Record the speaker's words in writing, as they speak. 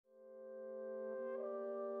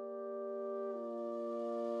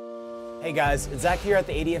Hey guys, it's Zach here at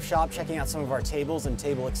the ADF shop checking out some of our tables and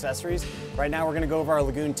table accessories. Right now we're going to go over our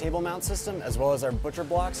Lagun table mount system as well as our butcher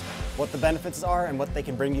blocks, what the benefits are and what they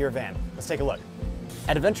can bring to your van. Let's take a look.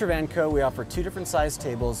 At Adventure Van Co. we offer 2 different size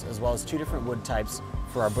tables as well as 2 different wood types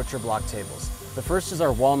for our butcher block tables. The first is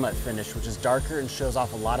our walnut finish, which is darker and shows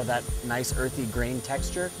off a lot of that nice earthy grain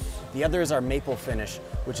texture. The other is our maple finish,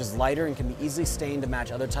 which is lighter and can be easily stained to match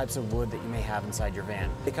other types of wood that you may have inside your van.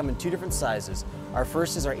 They come in 2 different sizes. Our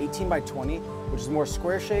first is our 18 by 20, which is more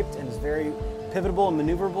square shaped and is very pivotable and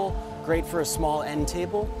maneuverable, great for a small end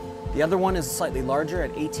table. The other one is slightly larger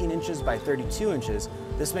at 18 inches by 32 inches.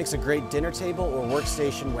 This makes a great dinner table or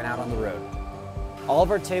workstation when out on the road. All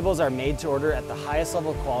of our tables are made to order at the highest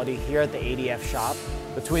level of quality here at the ADF shop.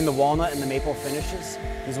 Between the walnut and the maple finishes,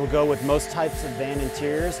 these will go with most types of van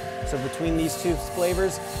interiors. So between these 2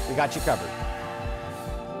 flavors, we got you covered.